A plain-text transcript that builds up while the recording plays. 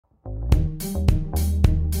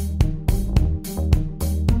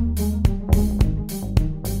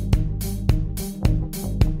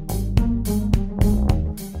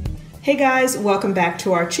Hey guys, welcome back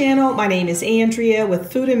to our channel. My name is Andrea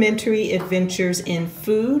with Foodimentary Adventures in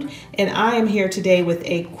Food, and I am here today with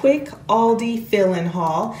a quick Aldi fill-in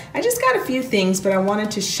haul. I just got a few things, but I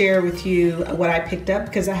wanted to share with you what I picked up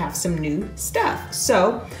because I have some new stuff.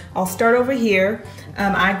 So I'll start over here.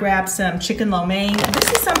 I grabbed some chicken lo mein.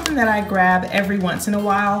 This is something that I grab every once in a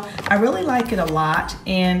while. I really like it a lot,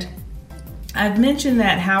 and I've mentioned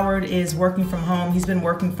that Howard is working from home. He's been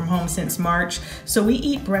working from home since March. So we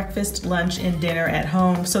eat breakfast, lunch, and dinner at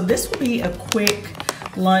home. So this will be a quick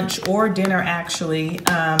lunch or dinner actually.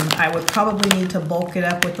 I would probably need to bulk it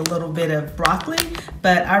up with a little bit of broccoli,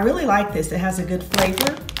 but I really like this. It has a good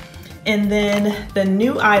flavor. And then the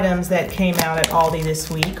new items that came out at Aldi this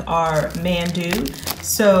week are mandu.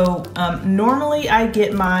 So normally I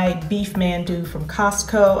get my beef mandu from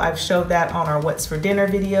Costco. I've showed that on our What's for Dinner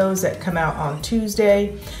videos that come out on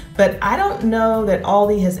Tuesday. But I don't know that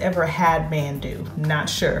Aldi has ever had mandu, not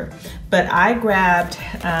sure. But I grabbed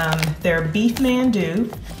their beef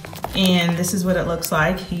mandu, and this is what it looks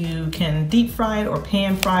like. You can deep fry it or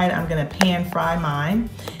pan fry it. I'm gonna pan fry mine.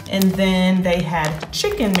 And then they had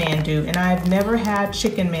chicken mandu, and I've never had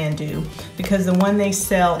chicken mandu because the one they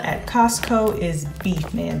sell at Costco is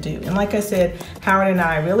beef mandu. And like I said, Howard and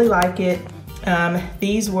I really like it.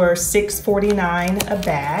 These were $6.49 a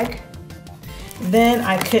bag. Then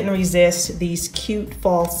I couldn't resist these cute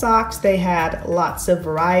fall socks. They had lots of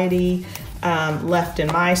variety left in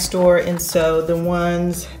my store, and so the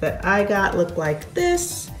ones that I got look like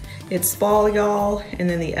this. It's fall, y'all, and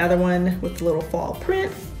then the other one with the little fall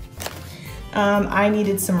print. I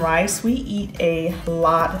needed some rice. We eat a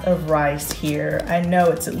lot of rice here. I know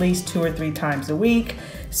it's at least 2 or 3 times a week.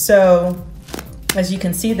 So as you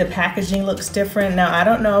can see, the packaging looks different. Now, I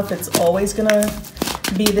don't know if it's always gonna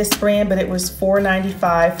be this brand, but it was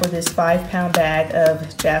 $4.95 for this 5-pound bag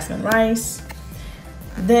of jasmine rice.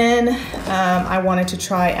 Then I wanted to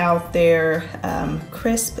try out their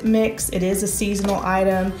crisp mix. It is a seasonal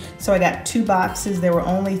item, so I got 2 boxes. There were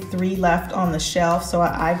only 3 left on the shelf, so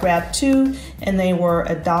I grabbed 2, and they were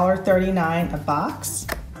 $1.39 a box.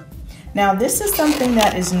 Now this is something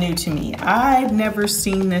that is new to me. I've never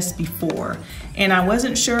seen this before, and I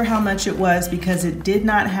wasn't sure how much it was because it did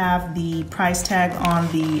not have the price tag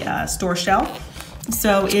on the store shelf.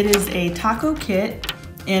 So it is a taco kit,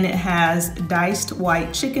 and it has diced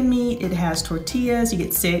white chicken meat, it has tortillas, you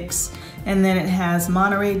get 6, and then it has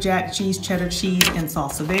Monterey Jack cheese, cheddar cheese, and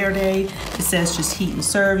salsa verde. It says just heat and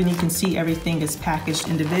serve, and you can see everything is packaged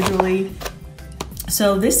individually.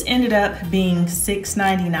 So this ended up being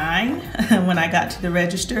 $6.99 when I got to the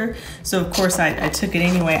register. So of course I took it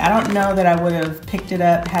anyway. I don't know that I would have picked it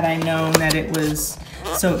up had I known that it was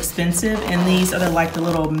so expensive, and these are like the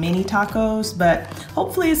little mini tacos, but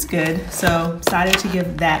hopefully it's good. So decided to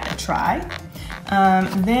give that a try.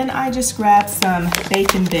 Then I just grabbed some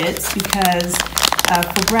bacon bits because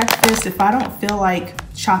for breakfast, if I don't feel like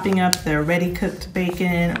chopping up the ready cooked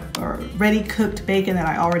bacon that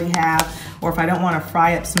I already have, or if I don't want to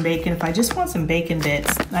fry up some bacon, if I just want some bacon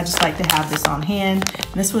bits, I just like to have this on hand.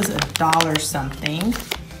 And this was $1 something.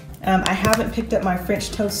 I haven't picked up my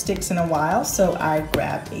French toast sticks in a while, so I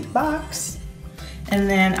grabbed a box. And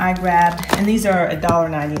then I grabbed, and these are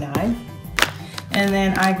 $1.99. And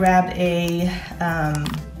then I grabbed a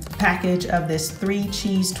package of this 3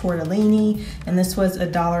 cheese tortellini, and this was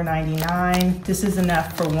 $1.99. This is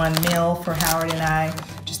enough for 1 meal for Howard and I.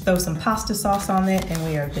 Just throw some pasta sauce on it and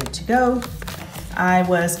we are good to go. I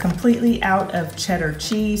was completely out of cheddar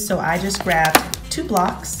cheese, so I just grabbed 2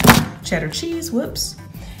 blocks cheddar cheese, whoops.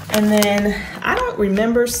 And then I don't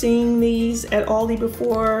remember seeing these at Aldi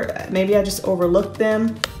before. Maybe I just overlooked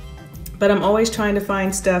them, but I'm always trying to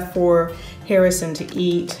find stuff for Harrison to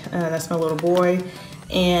eat. That's my little boy.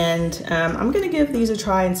 And I'm gonna give these a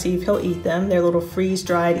try and see if he'll eat them. They're little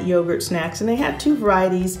freeze-dried yogurt snacks, and they had 2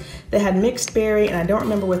 varieties. They had mixed berry, and I don't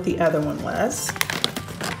remember what the other one was.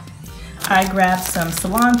 I grabbed some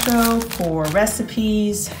cilantro for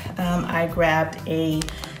recipes. I grabbed a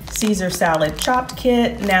Caesar salad chopped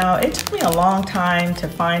kit. Now, it took me a long time to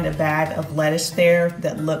find a bag of lettuce there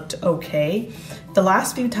that looked okay. The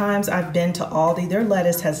last few times I've been to Aldi, their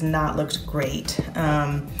lettuce has not looked great,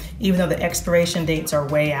 even though the expiration dates are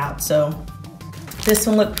way out. So this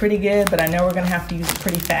one looked pretty good, but I know we're gonna have to use it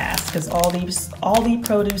pretty fast because Aldi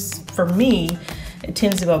produce, for me, it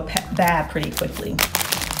tends to go bad pretty quickly.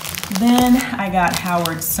 Then I got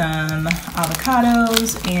Howard some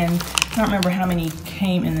avocados, and I don't remember how many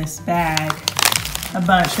came in this bag. A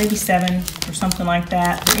bunch, maybe 7 or something like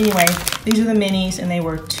that. But anyway, these are the minis, and they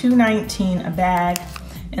were $2.19 a bag.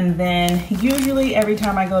 And then usually every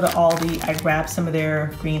time I go to Aldi, I grab some of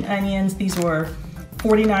their green onions. These were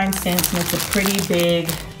 49 cents, and it's a pretty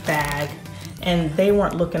big bag. And they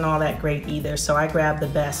weren't looking all that great either, so I grabbed the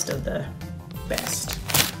best of the best.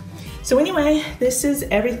 So anyway, this is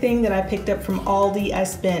everything that I picked up from Aldi. I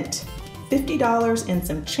spent $50 and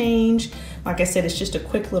some change. Like I said, it's just a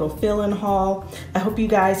quick little fill-in haul. I hope you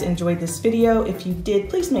guys enjoyed this video. If you did,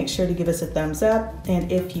 please make sure to give us a thumbs up.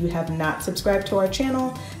 And if you have not subscribed to our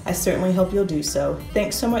channel, I certainly hope you'll do so.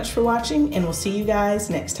 Thanks so much for watching, and we'll see you guys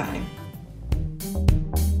next time.